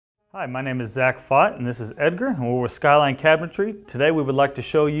Hi, my name is Zach Fott and this is Edgar and we're with Skyline Cabinetry. Today we would like to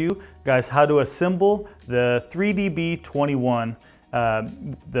show you guys how to assemble the 3DB21.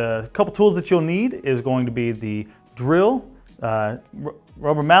 The couple tools that you'll need is going to be the drill,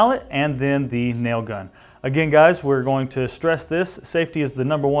 rubber mallet, and then the nail gun. Again guys, we're going to stress this. Safety is the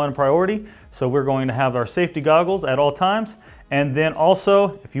 #1 priority, so we're going to have our safety goggles at all times, and then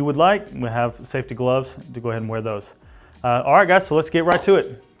also, if you would like, we have safety gloves to go ahead and wear those. All right guys, so let's get right to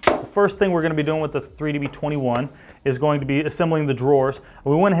it. The first thing we're going to be doing with the 3DB21 is going to be assembling the drawers.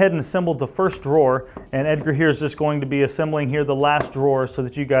 We went ahead and assembled the first drawer, and Edgar here is just going to be assembling here the last drawer so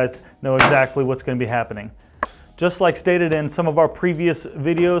that you guys know exactly what's going to be happening. Just like stated in some of our previous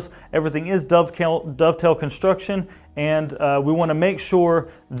videos, everything is dovetail construction, and we want to make sure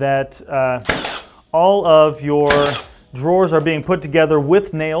that all of your drawers are being put together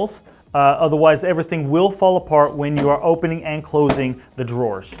with nails. Otherwise, everything will fall apart when you are opening and closing the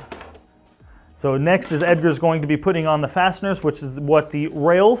drawers. So next is Edgar's going to be putting on the fasteners, which is what the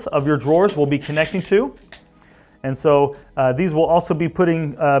rails of your drawers will be connecting to. And so these will also be put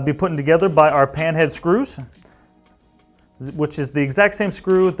together by our panhead screws, which is the exact same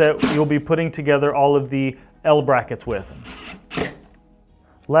screw that you'll be putting together all of the L brackets with.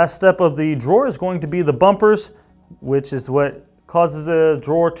 Last step of the drawer is going to be the bumpers, which is what causes the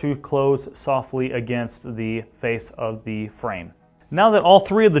drawer to close softly against the face of the frame. Now that all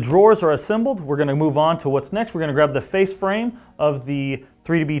three of the drawers are assembled, we're going to move on to what's next. We're going to grab the face frame of the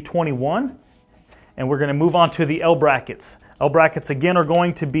 3DB21 and we're going to move on to the L brackets. L brackets again are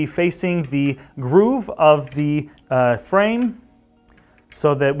going to be facing the groove of the frame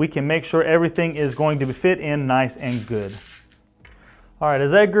so that we can make sure everything is going to fit in nice and good. All right,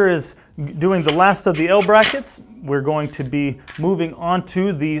 as Edgar is doing the last of the L brackets, we're going to be moving on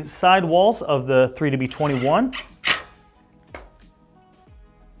to the side walls of the 3DB21.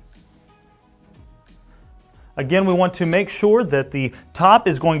 Again, we want to make sure that the top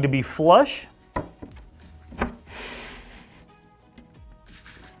is going to be flush.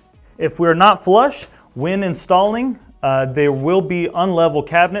 If we're not flush when installing, there will be unlevel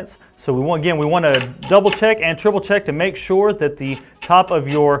cabinets. So we want to double check and triple check to make sure that the top of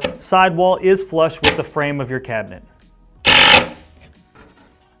your sidewall is flush with the frame of your cabinet.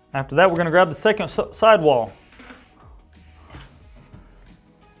 After that, we're going to grab the second sidewall.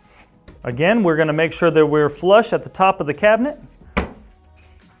 Again, we're going to make sure that we're flush at the top of the cabinet.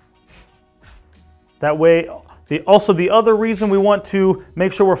 That way, also the other reason we want to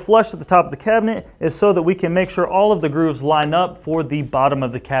make sure we're flush at the top of the cabinet is so that we can make sure all of the grooves line up for the bottom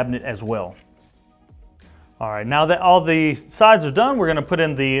of the cabinet as well. All right, now that all the sides are done, we're going to put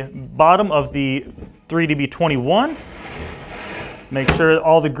in the bottom of the 3DB21. Make sure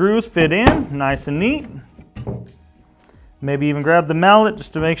all the grooves fit in nice and neat. Maybe even grab the mallet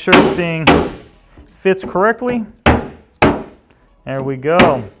just to make sure everything fits correctly. There we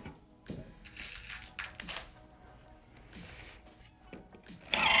go.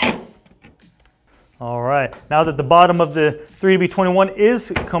 All right, now that the bottom of the 3DB21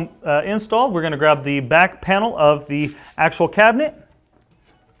 is installed, we're going to grab the back panel of the actual cabinet.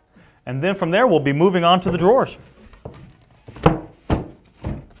 And then from there, we'll be moving on to the drawers.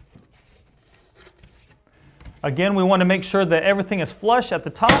 Again, we want to make sure that everything is flush at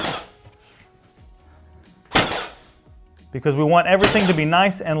the top because we want everything to be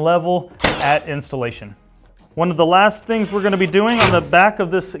nice and level at installation. One of the last things we're going to be doing on the back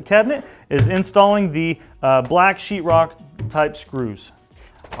of this cabinet is installing the black sheetrock type screws.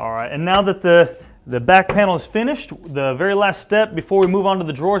 All right, and now that the back panel is finished, the very last step before we move on to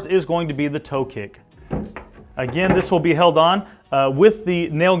the drawers is going to be the toe kick. Again, this will be held on with the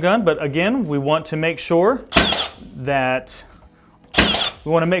nail gun, but again, we want to make sure that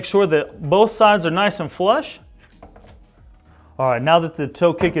both sides are nice and flush. All right, now that the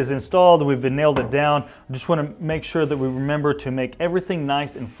toe kick is installed, we've nailed it down. I just want to make sure that we remember to make everything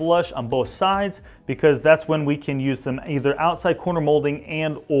nice and flush on both sides because that's when we can use some either outside corner molding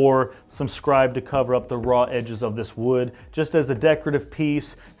and or some scribe to cover up the raw edges of this wood, just as a decorative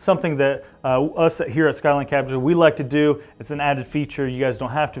piece, something that us here at Skyline Cabinetry, we like to do. It's an added feature. You guys don't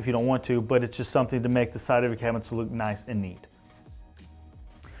have to if you don't want to, but it's just something to make the side of your cabinets look nice and neat.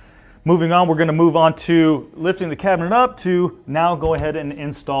 Moving on, we're going to move on to lifting the cabinet up to now go ahead and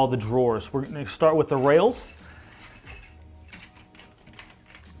install the drawers. We're going to start with the rails.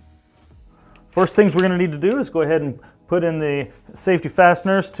 First things we're going to need to do is go ahead and put in the safety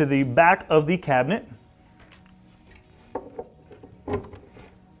fasteners to the back of the cabinet.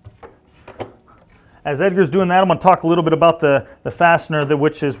 As Edgar's doing that, I'm going to talk a little bit about the fastener,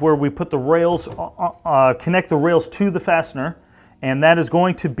 which is where we put the rails, connect the rails to the fastener. and that is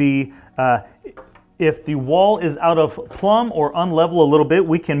going to be if the wall is out of plumb or unlevel a little bit,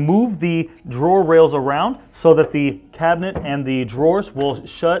 we can move the drawer rails around so that the cabinet and the drawers will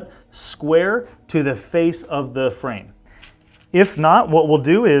shut square to the face of the frame. If not, what we'll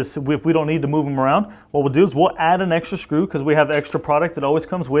do is, if we don't need to move them around, what we'll do is we'll add an extra screw because we have extra product that always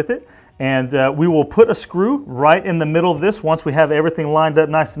comes with it. And we will put a screw right in the middle of this once we have everything lined up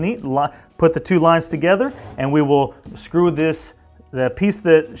nice and neat. Put the two lines together and we will screw this, the piece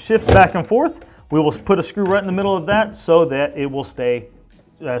that shifts back and forth, we will put a screw right in the middle of that so that it will stay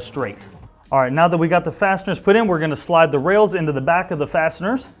straight. All right, now that we got the fasteners put in, we're going to slide the rails into the back of the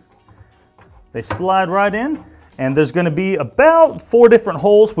fasteners. They slide right in. And there's going to be about 4 different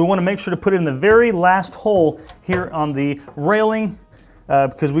holes. We want to make sure to put it in the very last hole here on the railing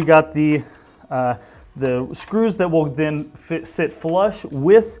because we got the screws that will then sit flush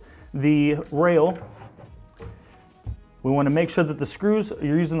with the rail. We want to make sure that the screws,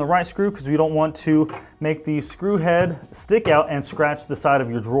 you're using the right screw because we don't want to make the screw head stick out and scratch the side of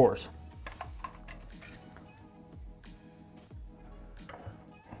your drawers.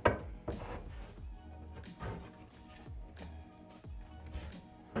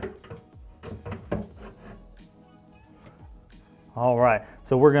 All right,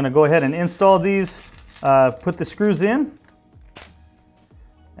 so we're going to go ahead and install these, put the screws in,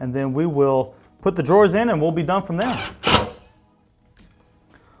 and then we will put the drawers in and we'll be done from there.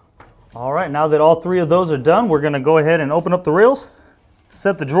 All right, now that all 3 of those are done, we're going to go ahead and open up the rails,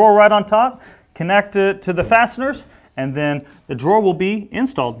 set the drawer right on top, connect it to the fasteners, and then the drawer will be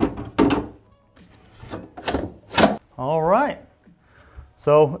installed. All right,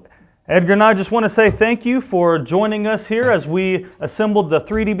 so Edgar and I just want to say thank you for joining us here as we assembled the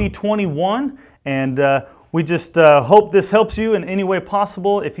 3DB21, and we just hope this helps you in any way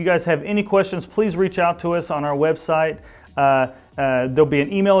possible. If you guys have any questions, please reach out to us on our website. There'll be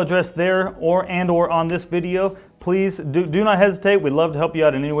an email address there or on this video. Please do not hesitate. We'd love to help you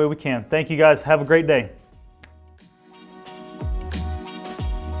out in any way we can. Thank you guys. Have a great day.